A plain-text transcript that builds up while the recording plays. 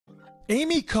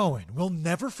Amy Cohen will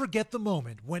never forget the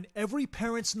moment when every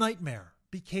parent's nightmare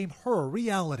became her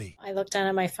reality. I looked down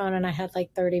at my phone and I had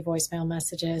like 30 voicemail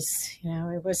messages. You know,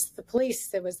 it was the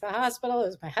police, it was the hospital, it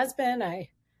was my husband. I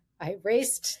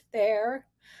raced there.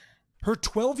 Her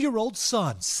 12-year-old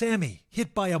son, Sammy,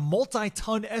 hit by a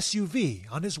multi-ton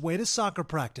SUV on his way to soccer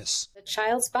practice. The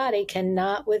child's body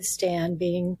cannot withstand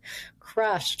being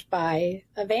crushed by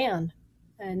a van.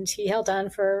 And he held on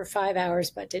for 5 hours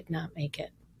but did not make it.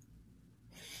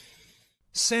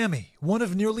 Sammy, one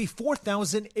of nearly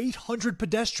 4,800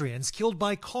 pedestrians killed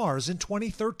by cars in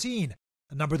 2013,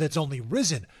 a number that's only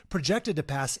risen, projected to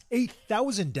pass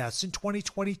 8,000 deaths in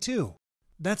 2022.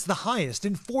 That's the highest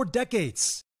in 4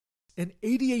 decades, an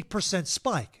 88%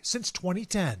 spike since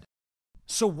 2010.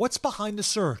 So what's behind the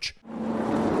surge?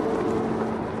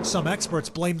 Some experts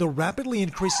blame the rapidly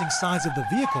increasing size of the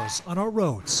vehicles on our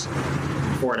roads.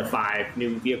 4 to 5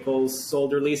 new vehicles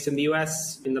sold or leased in the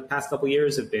U.S. in the past couple of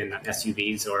years have been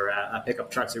SUVs or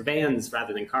pickup trucks or vans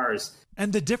rather than cars.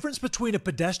 And the difference between a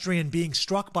pedestrian being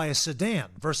struck by a sedan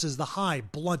versus the high,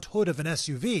 blunt hood of an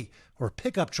SUV or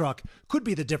pickup truck could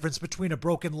be the difference between a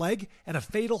broken leg and a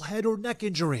fatal head or neck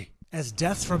injury, as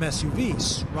deaths from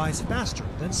SUVs rise faster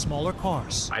than smaller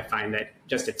cars. I find that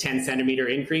just a 10-centimeter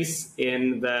increase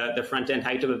in the front end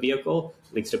height of a vehicle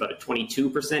leads to about a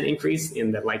 22% increase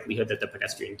in the likelihood that the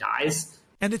pedestrian dies.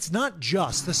 And it's not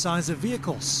just the size of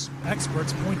vehicles.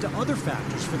 Experts point to other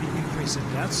factors for the increase in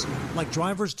deaths, like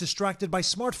drivers distracted by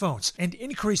smartphones and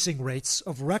increasing rates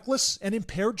of reckless and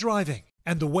impaired driving.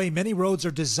 And the way many roads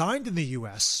are designed in the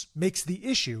U.S. makes the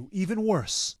issue even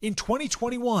worse. In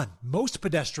 2021, most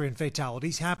pedestrian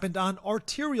fatalities happened on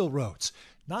arterial roads,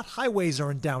 not highways or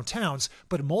in downtowns,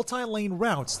 but multi-lane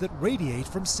routes that radiate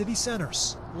from city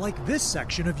centers. Like this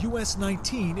section of US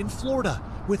 19 in Florida,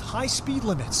 with high speed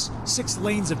limits, 6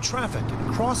 lanes of traffic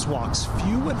and crosswalks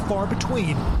few and far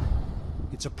between.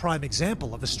 It's a prime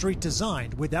example of a street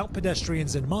designed without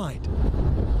pedestrians in mind.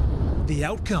 The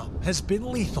outcome has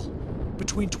been lethal.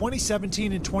 Between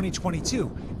 2017 and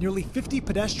 2022, nearly 50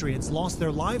 pedestrians lost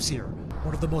their lives here,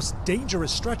 one of the most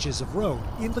dangerous stretches of road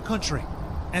in the country.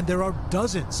 And there are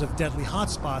dozens of deadly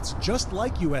hotspots just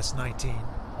like US 19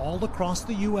 all across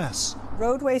the U.S.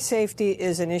 Roadway safety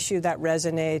is an issue that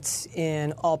resonates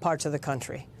in all parts of the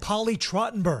country. Polly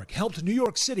Trottenberg helped New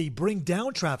York City bring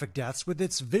down traffic deaths with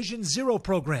its Vision Zero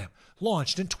program,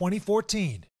 launched in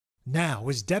 2014. Now,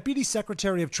 as Deputy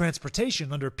Secretary of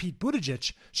Transportation under Pete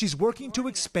Buttigieg, she's working to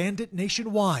expand it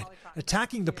nationwide,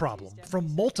 attacking the problem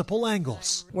from multiple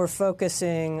angles. We're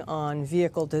focusing on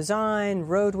vehicle design,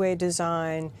 roadway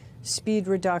design, speed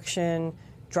reduction,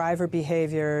 driver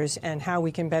behaviors, and how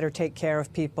we can better take care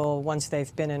of people once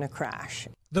they've been in a crash.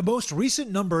 The most recent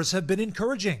numbers have been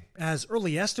encouraging, as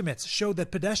early estimates show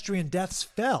that pedestrian deaths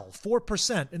fell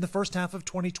 4% in the first half of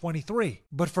 2023.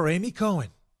 But for Amy Cohen,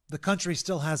 the country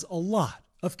still has a lot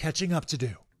of catching up to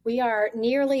do. We are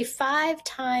nearly 5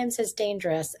 times as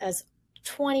dangerous as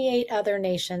 28 other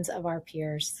nations of our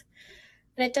peers.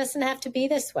 And it doesn't have to be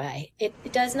this way. It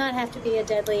does not have to be a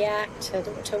deadly act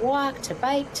to walk, to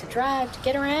bike, to drive, to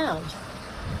get around.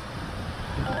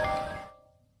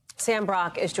 Sam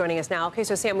Brock is joining us now. Okay,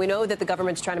 so Sam, we know that the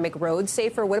government's trying to make roads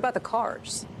safer. What about the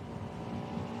cars?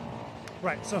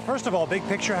 Right. So first of all, big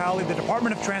picture, Hallie, the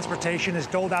Department of Transportation has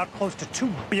doled out close to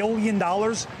 $2 billion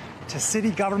to city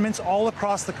governments all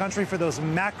across the country for those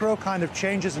macro kind of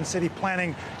changes in city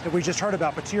planning that we just heard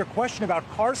about. But to your question about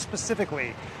cars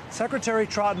specifically, Secretary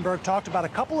Trottenberg talked about a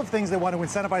couple of things they want to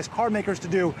incentivize car makers to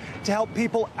do to help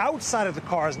people outside of the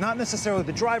cars, not necessarily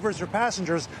the drivers or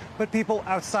passengers, but people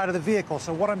outside of the vehicle.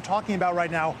 So what I'm talking about right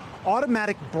now,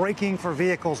 automatic braking for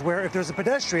vehicles, where if there's a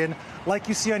pedestrian, like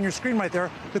you see on your screen right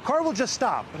there, the car will just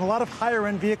stop. And a lot of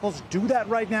higher-end vehicles do that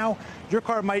right now. Your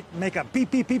car might make a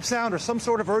beep, beep, beep sound or some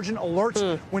sort of urgent alert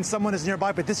when someone is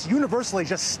nearby, but this universally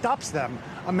just stops them.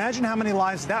 Imagine how many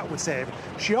lives that would save.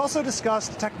 She also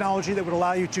discussed technology that would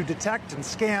allow you to detect and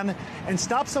scan and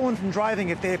stop someone from driving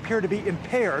if they appear to be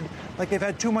impaired, like they've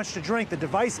had too much to drink. The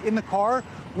device in the car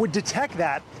would detect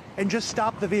that and just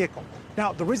stop the vehicle.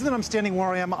 Now, the reason that I'm standing where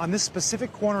I am on this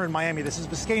specific corner in Miami, this is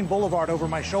Biscayne Boulevard over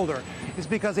my shoulder, is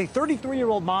because a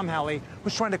 33-year-old mom, Hallie,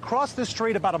 was trying to cross this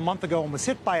street about a month ago and was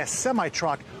hit by a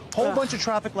semi-truck. Whole bunch of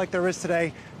traffic like there is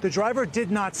today. The driver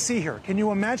did not see her. Can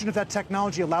you imagine if that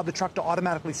technology allowed the truck to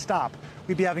automatically stop?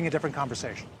 We'd be having a different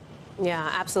conversation. Yeah,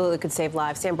 absolutely could save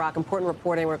lives. Sam Brock, important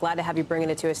reporting. We're glad to have you bringing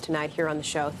it to us tonight here on the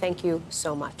show. Thank you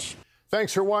so much.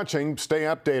 Thanks for watching. Stay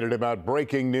updated about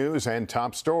breaking news and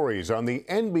top stories on the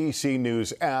NBC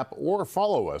News app or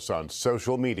follow us on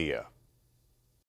social media.